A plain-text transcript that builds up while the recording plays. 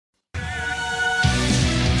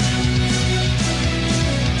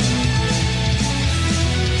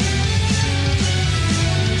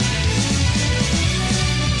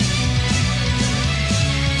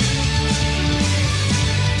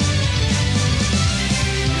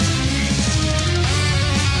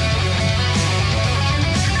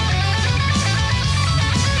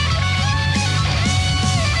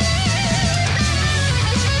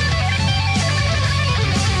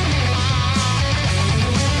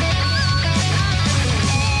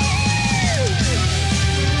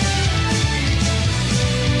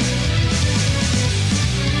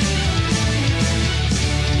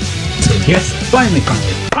Yes, finally,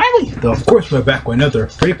 though of course we're back with another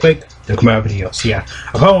pretty quick Dokkan video. So yeah,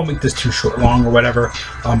 I probably won't make this too short, long, or whatever.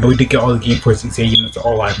 But we did get all the game for EZA units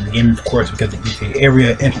all live in the game, of course. We got the EZA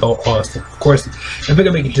area info, all that stuff, of course. I think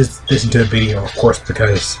I'm making this into a video, of course,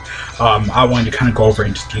 because I wanted to kind of go over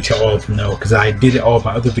and just detail all of them, though, because I did it all of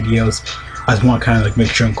my other videos. I just want to kind of like make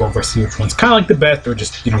sure and go over, see which one's kind of like the best, or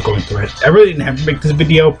just, you know, going through it. I really didn't have to make this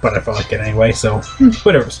video, but I felt like it anyway, so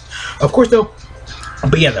whatever. Of course, though.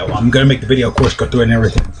 But yeah, though, I'm gonna make the video, of course, go through it and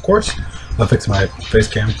everything. Of course, I'll fix my face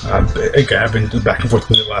cam. Again, I've been back and forth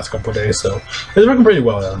with it the last couple of days, so it's working pretty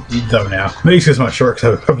well though now. Maybe it's just my short,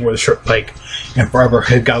 because I've been wearing the shirt like and forever.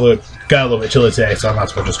 It got a little bit chilly today, so I might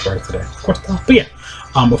as well just wear it today. Of course, though. But yeah,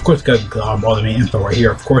 of course, got all the main info right here.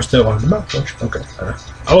 Of course, though, on the mouth watch. Okay,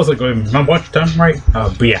 I was like going my watch time, right?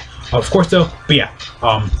 But yeah. Of course, though, but yeah,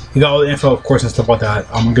 you got all the info, of course, and stuff like that.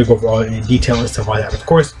 I'm gonna go over all it in detail and stuff like that. Of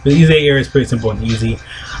course, the EZA area is pretty simple and easy.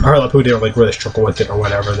 I heard a lot of people didn't like really struggle with it or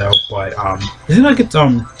whatever, though. But it seems like it's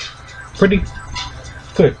pretty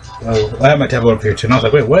good. I have my tablet up here too, and I was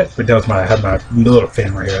like, wait, what? But that was I had my little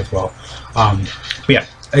fan right here as well. But yeah.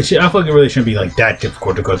 I feel like it really shouldn't be like that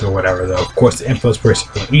difficult to go through, whatever, though. Of course, the info is pretty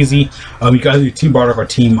simple and easy. You got either Team Bardock or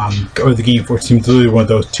Team or the Game Force team. It's literally one of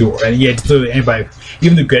those two. And yeah, it's literally anybody.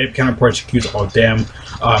 Even the Great Ape counterparts, you can use all of them.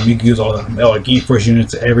 You can use all the Game Force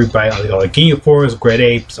units. Everybody, like GINYU Force, Great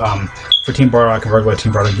Apes. For Team Bardock and regular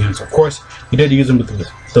Team Bardock units, of course, you did use them with the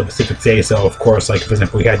specific say. So, of course, like for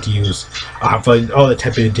example, we had to use for like, all the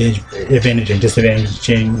type of advantage and disadvantage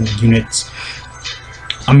units.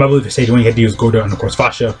 I believe the stage 1 you had to use Godo and of course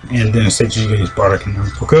Fasha, and then stage 2 you use Bardock and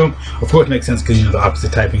Fuku. Of course, it makes sense because you know the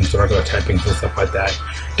opposite typings, the regular typings, and stuff like that.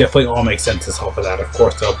 Definitely all makes sense as well for that, of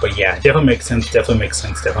course, though. But yeah, definitely makes sense. Definitely makes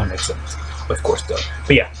sense. Definitely makes sense. Of course, though.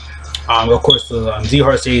 But yeah, of course, the Z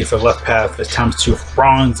Heart stage for left path is ×2 for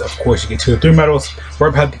bronze. Of course, you get 2 or 3 medals.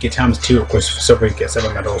 Right path you get ×2. Of course, for silver you get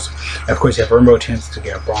 7 medals. And of course, you have a rainbow chance to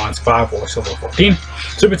get bronze 5 or silver 14.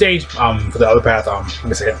 Super stage for the other path. Let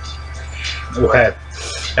me see. We'll have.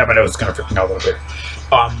 Yeah, my nose is kind of freaking out a little bit.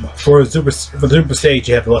 For the super stage,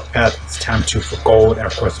 you have the left path, it's ×2 for gold, and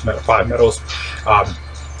of course 5 medals.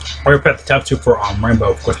 Right path, the ×2 for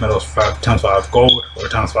rainbow, of course medals 5×5 gold, or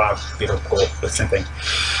 ×5 beautiful gold, the same thing.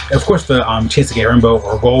 And of course the chance to get rainbow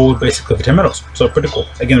or gold, basically for 10 medals. So pretty cool.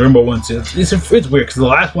 Again, the rainbow ones, it's weird because the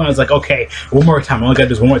last one is like, okay, one more time, I only got to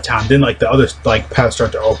do this one more time. Then like the other like paths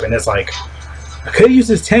start to open. It's like, I could have used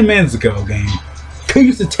this 10 minutes ago, game. Could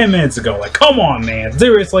use it 10 minutes ago. Like, come on, man.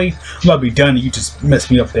 Seriously, I'm about to be done. You just messed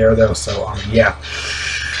me up there, though. So, yeah.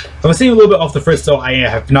 I'm seeing a little bit off the first, so I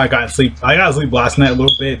have not gotten sleep. I got sleep last night a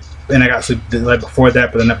little bit, and I got sleep the night before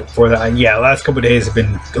that, but the night before that, yeah, the last couple of days have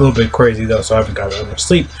been a little bit crazy, though, so I haven't got that much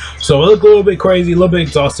sleep. So I look a little bit crazy, a little bit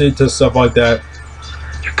exhausted, to stuff like that.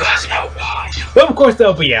 You guys know why. But of course,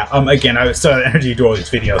 though, but yeah, again, I still have energy to do all these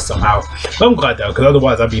videos somehow. But I'm glad, though, because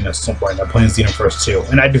otherwise I'd be in a slump right now playing Xenoverse 2.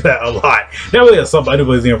 And I do that a lot. Not really a slump, I do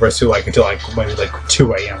play Xenoverse 2 like until like maybe like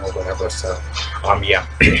 2 AM or whatever. So, yeah.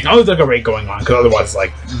 I always like a rate going on, because otherwise,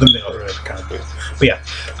 like, the middle really kind of weird. But yeah,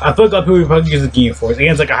 I feel like a lot of people would probably use the GINYU Force.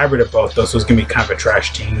 Again, it's like a hybrid of both, though, so it's going to be kind of a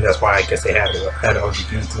trash team. That's why I guess they had all the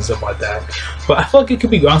units and stuff like that. But I feel like it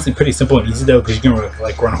could be honestly pretty simple and easy, though, because you can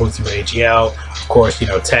like run a whole team with AGL, of course, you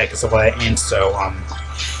know, TEQ and stuff like that, and so, you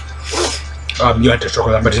have to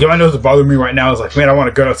struggle that much. My nose is bothering me right now. It's like, man, I want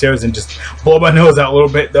to go upstairs and just blow my nose out a little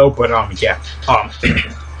bit, though. But yeah, but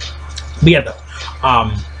yeah, though,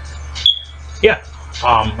 yeah.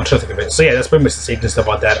 I'm trying to think of it. So yeah, that's pretty much the safety and stuff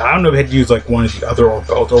like that. I don't know if I had to use like one or the other or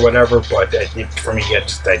both or whatever, but for me, I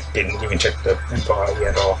didn't even check the info out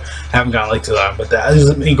yet at all. I haven't gotten like to that, but that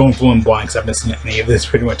isn't me going full in blind because I haven't seen any of this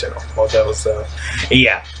pretty much at all. Though, so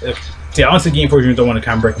yeah. See, honestly, Game Force, don't want to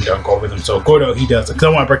kind of break them down and go over them. So Godo, he does it because I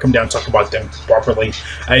want to break them down and talk about them properly.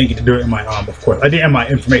 I didn't get to do it in my of course, I did in my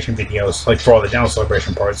information videos, like for all the down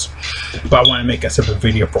celebration parts. But I want to make a separate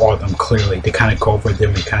video for all of them clearly to kind of go over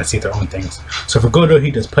them and kind of see their own things. So for Godo,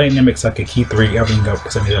 he does Platinum, Exotic, Key 3, everything up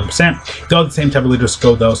 77%. They all the same type of leader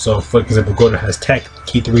skill though. So for example, Godo has TEQ,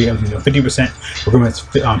 Key 3, everything up 50%. Recruitment's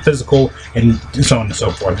physical, and so on and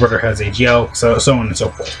so forth. Brother has AGL, so on and so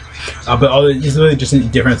forth. But all it's really just a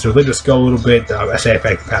difference. Their leader skill a little bit, SA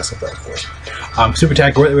effect, passive though, of course. Super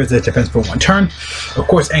attack, greatly raises defense for 1 turn. Of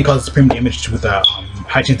course, and causes supreme damage with a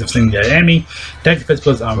high chance of stinging the enemy. Attack defense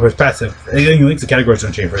plus his passive. It links the categories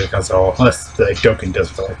don't change for it, so unless the Dokkan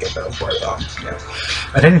does feel like it though. But yeah.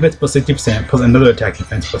 Attack defense plus 60% plus another attack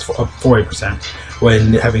defense plus 40%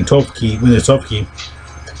 when having 12 key. When there's 12 key.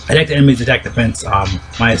 Attack the enemy's attack defense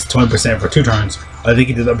minus 20% for 2 turns. I think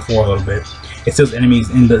he did that before a little bit. It seals enemies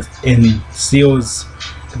in seals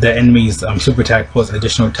the enemy's super attack plus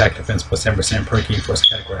additional attack defense plus 10% per game force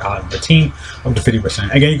category ally of the team, up to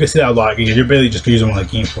 50%. Again, you can see that a lot. You're barely just using them on the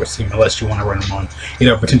game force team unless you want to run them on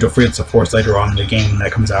potential freelance of force later on in the game when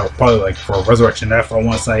that comes out. Probably like for Resurrection F, I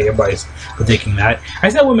want to say everybody's predicting that. I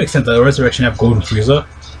think that would make sense. The Resurrection F Golden Frieza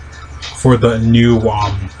for the new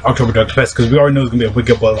October Dokkan Fest, because we already know it's gonna be a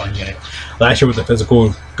wicked bloodline unit. Last year was the physical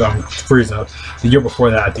Frieza. The year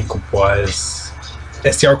before that, I think, was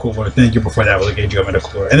STR Cooler. Then the year before that was like Andromeda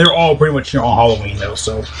Cooler, and they're all pretty much on Halloween though.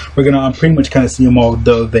 So we're gonna pretty much kind of see them all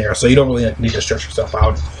there. So you don't really need to stress yourself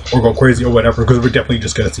out or go crazy or whatever, because we're definitely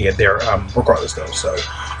just gonna see it there, regardless though. So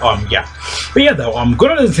yeah, but yeah though,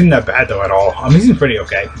 Gunnar doesn't seem that bad though at all. He seems pretty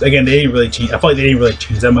okay. Again, they didn't really change. I feel like they didn't really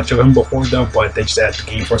change that much of him before though, but they just added the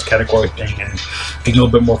game force category thing and getting a little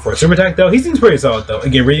bit more for a super attack though. He seems pretty solid though.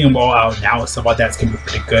 Again, reading them all out now and stuff like that's gonna be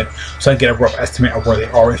pretty good. So I get a rough estimate of where they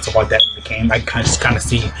are and stuff like that in the game. I can just kind of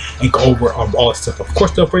see and go over all this stuff, of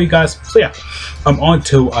course, though, for you guys. So yeah, on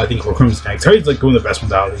to I think Recruitment's next. He's like doing the best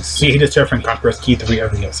ones out of these. See, he does Terrifying Conqueror's Key 3,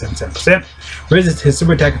 everything else 77%. Raises his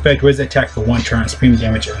super attack effect, raises attack for 1 turn, supreme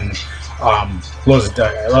damage, and lowers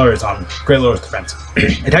great lowers defense.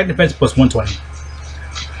 Attack defense plus 120.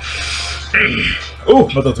 Ooh,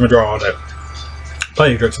 but that's my draw all day.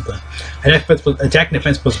 Probably drink something. Attack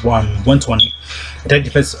defense plus 120. Attack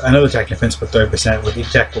defense, another attack defense for 30%, with the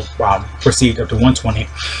attack proceed up to 120.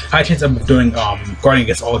 High chance of doing guarding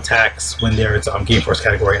against all attacks when there is game force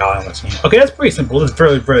category ally on the team. Okay, that's pretty simple. It's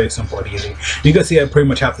very, very simple and easy. You can see it pretty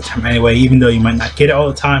much half the time anyway, even though you might not get it all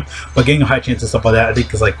the time. But getting a high chance and stuff like that, I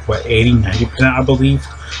think is like what, 80-90%, I believe,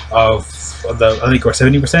 of the, I think, or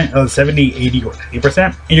 70%, 70, 80, or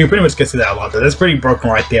 90%, and you pretty much get to that a lot. That's pretty broken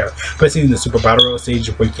right there, especially in the Super Battle Royale stage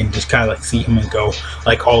where you can just kind of like see him and go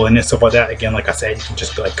like all in and stuff like that. Again, like I said, you can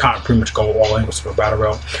just like kind of pretty much go all in with Super Battle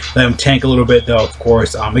Royale. Let him tank a little bit though, of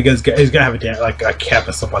course, because he's gonna have a cap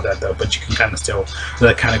and stuff like that though, but you can kind of still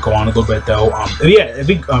let it kind of go on a little bit though. Yeah, I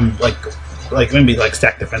think like maybe like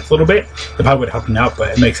stack defense a little bit, that probably would help him out, but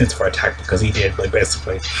it makes sense for attack because he did like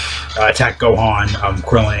basically attack Gohan,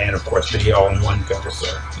 Krillin, and of course Vegeta all in one go. So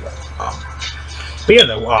yeah. But yeah,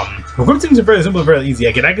 though, recruit teams are very simple, very easy.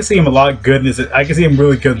 Again, I can see him a lot good. I can see him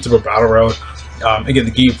really good in Super Battle Road. Again,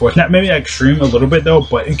 the game force, not maybe extreme a little bit though,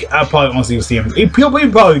 but I probably honestly see him. He'll be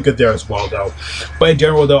probably good there as well though. But in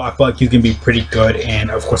general though, I feel like he's gonna be pretty good. And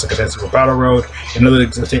of course, like I said, Super Battle Road, another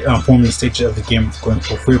forming stage of the game going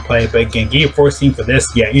for free play. But again, game force team for this,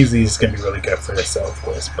 yeah, easily is gonna be really good for this, so of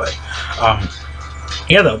course. But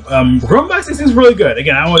yeah, though, RoboBox seems really good.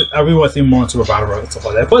 Again, I really want to see more on Super Battle Road and stuff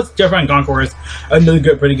like that. Plus, Terrifying Conqueror is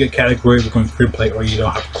another pretty good category if you're going free play or you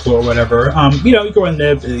don't have a clue or whatever. You know, you can run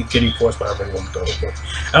there, GINYU Force, whatever you want to go for.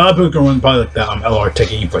 A lot of people can run probably like the LR TEQ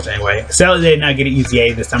GINYU Force anyway. Sadly, they did not get an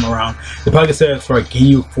EZA this time around. They probably said for a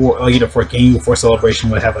GINYU Force, for a GINYU Force celebration,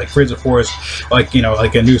 would have like Frieza Force, like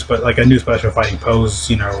like a new special fighting pose.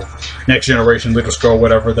 You know, next generation Leader Scroll,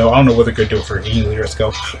 whatever. Though I don't know what they're gonna do for a GINYU Leader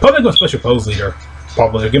Scroll. Probably go special pose leader.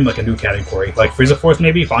 Probably give him like a new category, like Frieza Force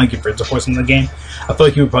maybe. If I get Frieza Force in the game, I feel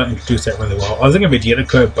like he would probably introduce that really well. I was thinking Vegeta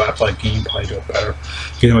could, but I feel like GINYU probably do it better.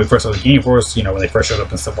 Because when we first saw the GINYU Force, you know, when they first showed up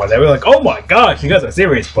and stuff like that, we were like, oh my gosh, you guys are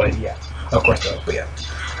serious. But yeah, of course though. But yeah,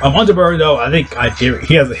 Underbird though, I think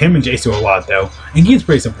he has him and Jace do a lot though, and he's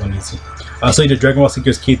pretty simple and easy. So he did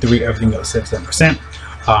DragonBallZ Key 3, everything else 77%.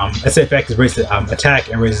 SA effect is raised attack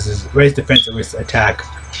and raises defense and raises attack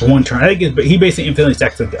for 1 turn. I think he basically infinitely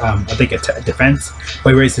stacks I think defense,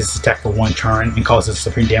 but he raises his attack for 1 turn and causes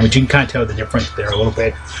supreme damage. You can kind of tell the difference there a little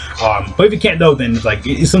bit. But if you can't though, then it's like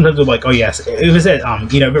sometimes it's like, oh yes, if it said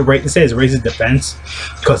you know, if it says raises defense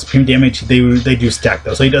because supreme damage, they do stack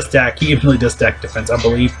though. So he does stack. He infinitely does stack defense, I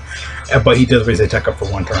believe. But he does raise the attack up for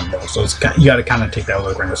 1 turn though. So it's you got to kind of take that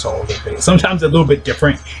with a grain of salt a little bit. Sometimes a little bit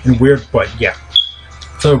different and weird, but yeah.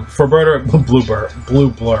 So for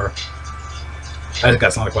Blue Blur, I just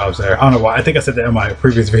got Sonic Vibes there. I don't know why. I think I said that in my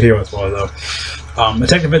previous video as well though.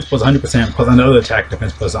 Attack defense plus 100% plus another attack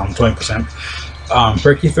defense plus 20%.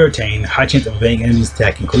 Per key for attain, high chance of evading enemies'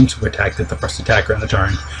 attack, including super attack to the first attacker in the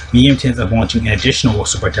turn. Medium chance of launching an additional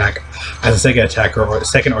super attack as a second attacker or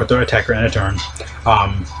second or third attacker in a turn.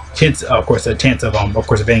 Chance, of course,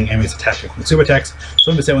 evading enemies' attack with super attacks.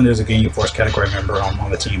 20% when there's a GINYU Force category member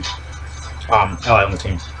on the team. Ally on the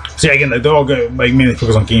team. So yeah, again, they're all good, like mainly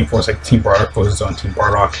focus on GINYU Force, like Team Bardock focuses on Team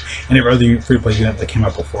Bardock, and every other free play unit that came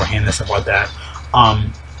out beforehand and stuff like that.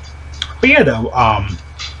 But yeah, though,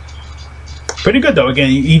 pretty good though. Again,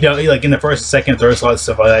 he like in the first, second, third slot,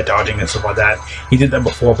 stuff like that, dodging and stuff like that. He did that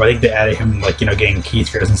before, but I think they added him like, you know, getting key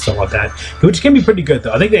spheres and stuff like that, which can be pretty good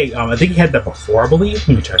though. I think he had that before, I believe.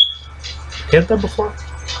 Let me check. He had that before.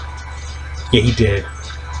 Yeah, he did.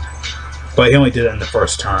 but he only did it in the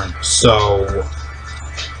first turn. So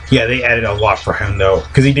yeah, they added a lot for him though,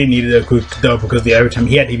 because he didn't need it though, because every time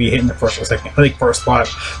he had to be hitting the first or second, I think first spot,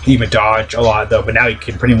 to even dodge a lot though. But now you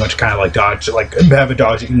can pretty much kind of like dodge, like have a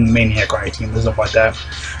dodge maniac on your team and stuff like that.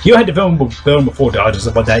 You don't have to build him before dodge and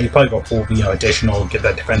stuff like that. You probably go full, you know, additional, get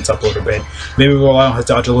that defense up a little bit. Maybe rely on his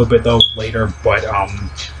dodge a little bit though later, but I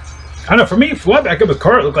don't know. For me, fly back up his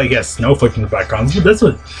car, it looked like he has snowflake in the background.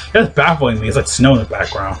 That's baffling me. It's like snow in the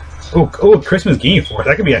background. Oh, Christmas GINYU Force.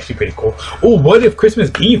 That could be actually pretty cool. Oh, what if Christmas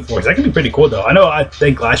GINYU Force? That could be pretty cool though. I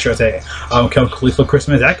think last year I said Kel Khalifa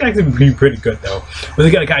Christmas. That could actually be pretty good though. But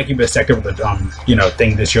they gotta kind of keep it second with the you know,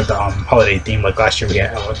 thing this year with the holiday theme. Like last year we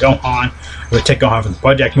had Gohan. We had TEQ Gohan from the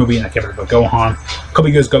Budget movie, and I can't remember Gohan. A couple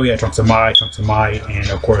years ago we had Trunks of Mai, and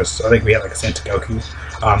of course I think we had like a Santa Goku.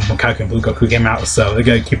 When Kaioken Blue Goku came out, so they're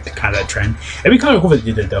gonna keep kind of that trend. It'd be kind of cool if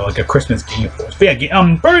they did it though, like a Christmas GINYU Force. But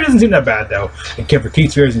yeah, Bird doesn't seem that bad though. And for key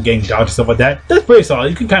spheres and getting dodge and stuff like that, that's pretty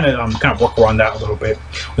solid. You can kind of work around that a little bit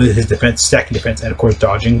with his defense, stacking defense, and of course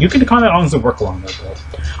dodging. You can kind of honestly work around that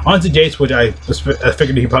though. On to Jace, which I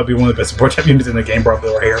figured he'd probably be one of the best support type units in the game,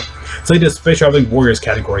 probably right here. So he does Space Traveling Warriors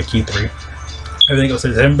category, key 3. Everything goes to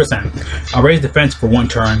 7%. Raise defense for 1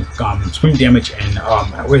 turn, scream damage, and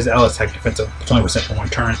raise the allies attack defense of 20% for 1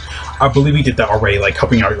 turn. I believe he did that already, like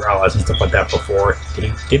helping out your allies and stuff like that before.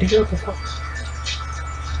 Did he do it before?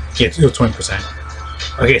 Yeah, it was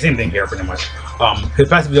 20%. Okay, same thing here pretty much. His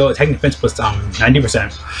passive ability, attack defense plus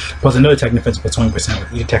 90%, plus another attack defense plus 20%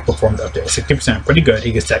 with each attack performed up to 60%. Pretty good.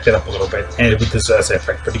 He can stack that up a little bit, and with this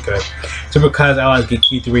effect, pretty good. Super Kai's allies get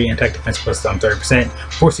key 3 and attack defense plus 30%.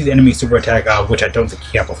 Forces the enemy super attack, which I don't think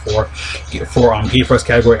he had before. For GINYU Force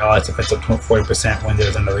category allies, defense up to 40% when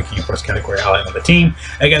there's another GINYU Force category ally on the team.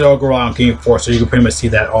 Again, they'll go on GINYU Force, so you can pretty much see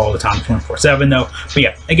that all the time, 24/7 though. But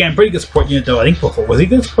yeah, again, pretty good support unit though. I think before, was he a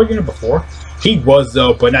good support unit before? He was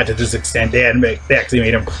though, but not to this extent. They actually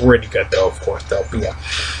made him pretty good though, of course though. But yeah,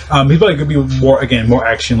 he's probably gonna be more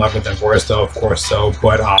action level than Boris though, of course. So,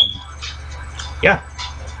 but yeah.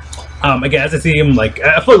 Again, as I see him, like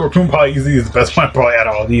I feel like Raccoon probably easily is the best one probably out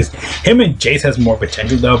of all these. Him and Jace has more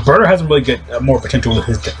potential though. Burner has really good more potential with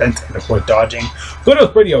his defense and of course dodging.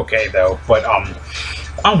 Gudo's pretty okay though, but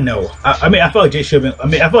I don't know. I mean, I feel like Jace should have been. I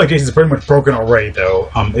mean, I feel like Jace is pretty much broken already,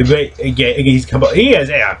 though. He's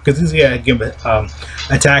because he's gonna give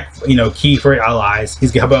attack, you know, key for allies.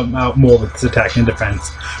 He's gonna help him out more with his attack and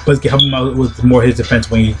defense, but he's gonna help him out with more his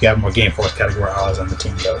defense when you get more GINYU Force category allies on the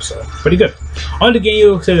team, though. So pretty good. On to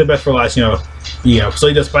GINYU, say the best for last. You know, so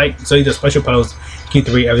he does spike, so he does special pose, key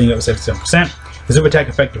 3, everything up to 77%. The super attack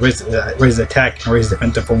effect raises attack and raises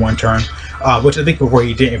defensive for 1 turn, which I think before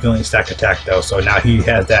he didn't really stack attack though, so now he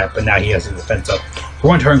has that, but now he has his defense up. For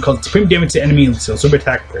 1 turn, causes supreme damage to enemy and so super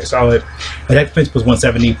attack, very solid. Attack defense plus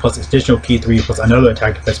 170, plus additional key 3, plus another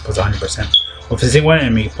attack defense plus 100%. With facing 1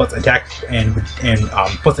 enemy, plus attack and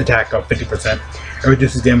plus attack of 50%, and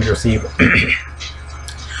reduces damage received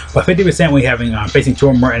by 50% when having facing 2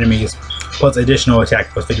 or more enemies, plus additional attack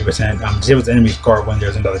plus 50%. Disables enemy's guard when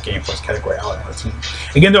there's another GINYU Force category ally on the team.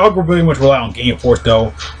 Again, they're all really much rely on GINYU Force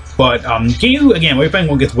though, but GINYU, again, when you're fighting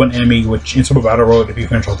against 1 enemy, which in Super Battle Road, if you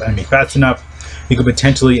control the enemy fast enough, you could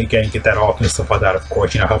potentially, again, get that off and stuff like that, of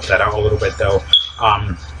course, you know, help that out a little bit though.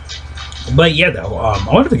 But yeah, though, I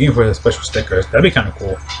wonder if the GINYU Force has special stickers. That'd be kind of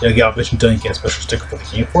cool. They'll get option until you get a special sticker for the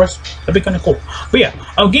GINYU Force. That'd be kind of cool. But yeah,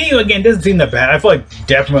 GINYU, again, doesn't seem that bad. I feel like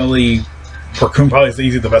definitely Raccoon probably is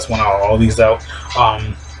easily the best one out of all these though.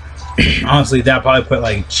 Honestly, that probably put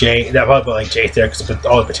like Jace there because of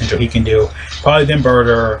all the potential he can do. Probably then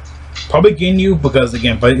Birder, probably GINYU because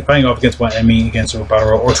again, fighting off against 1 enemy against Super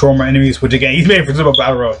Battle Road or 2 more enemies, which again he's made for Super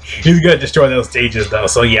Battle Road. He's gonna destroy those stages though.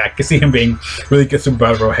 So yeah, I can see him being really good Super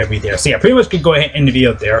Battle Road heavy there. So yeah, pretty much could go ahead and end the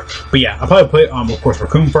video there. But yeah, I'll probably put of course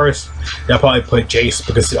Raccoon first. Then I'll probably put Jace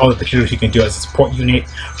because all the potential he can do as a support unit.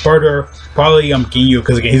 Birder, probably GINYU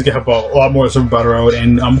because again he's gonna help a lot more Super Battle Road,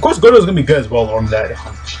 and of course Gudo's gonna be good as well,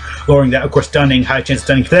 lowering that, of course, stunning, high chance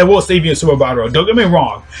stunning. That will save you in Super Battle Road. Don't get me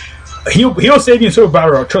wrong. He'll save you in Super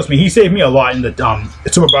Battle Road. Trust me, he saved me a lot in the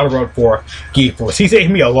Super Battle Road for GINYU Force. He saved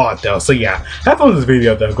me a lot though. So yeah, have fun with this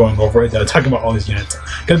video though, going over it though, talking about all these units.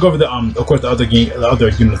 Gonna go over the of course the other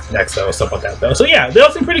units next though, stuff like that though. So yeah, they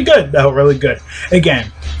all seem pretty good though, really good.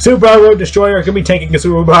 Again, Super Battle Road Destroyer gonna be tanking a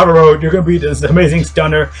Super Battle Road. You're gonna be this amazing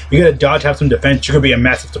stunner. You're gonna dodge, have some defense. You're gonna be a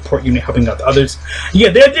massive support unit helping out the others. Yeah,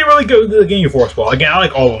 they did really good with the GINYU Force ball. Again, I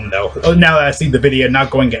like all of them though. Now that I see the video, not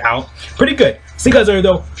going out, pretty good. See you guys later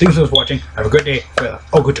though. Thank you so much for watching. Have a great day.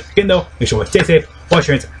 Oh, good again though. Make sure to stay safe. Wash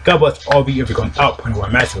your hands. God bless all of you if you're going out. Point where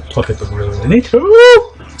massive. Talk it really need to.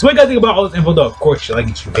 So what you guys think about all this info though? Of course, you like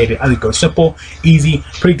it, you hate it. I think it's simple, easy,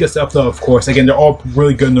 pretty good stuff though, of course. Again, they're all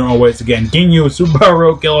really good in their own ways. Again, GINYU, Super Battle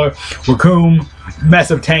Road Killer, Raccoon,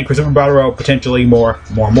 Massive Tank for Super Battle Road, potentially more.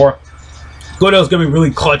 Godo's gonna be really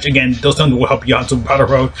clutch again. Those things will help you out in Super Battle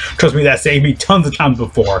Road. Trust me, that saved me tons of times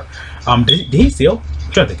before. Did he seal?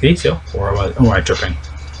 I'm trying to think, did he seal? Or am I tripping?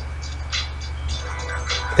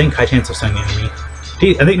 I think high chance of sending enemy.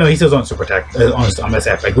 I think no, he still on super attack on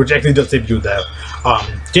SF, which actually does save you the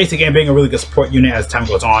Jace again being a really good support unit as time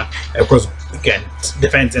goes on. And of course, again,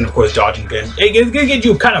 defense and of course dodging good. It's gonna get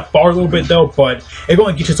you kind of far a little bit though, but it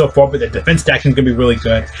only get you so far. But the defense stacking is gonna be really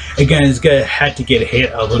good. Again, it's gonna have to get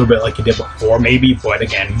hit a little bit like you did before, maybe, but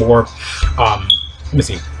again, more. Let me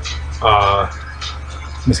see.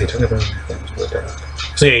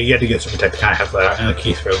 So yeah, you have to get super attack to kind of have that in the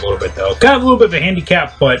case for a little bit though. Kind of a little bit of a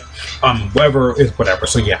handicap, but whatever is whatever.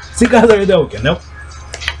 So yeah, see you guys later though. Again, though.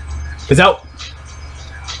 Peace out.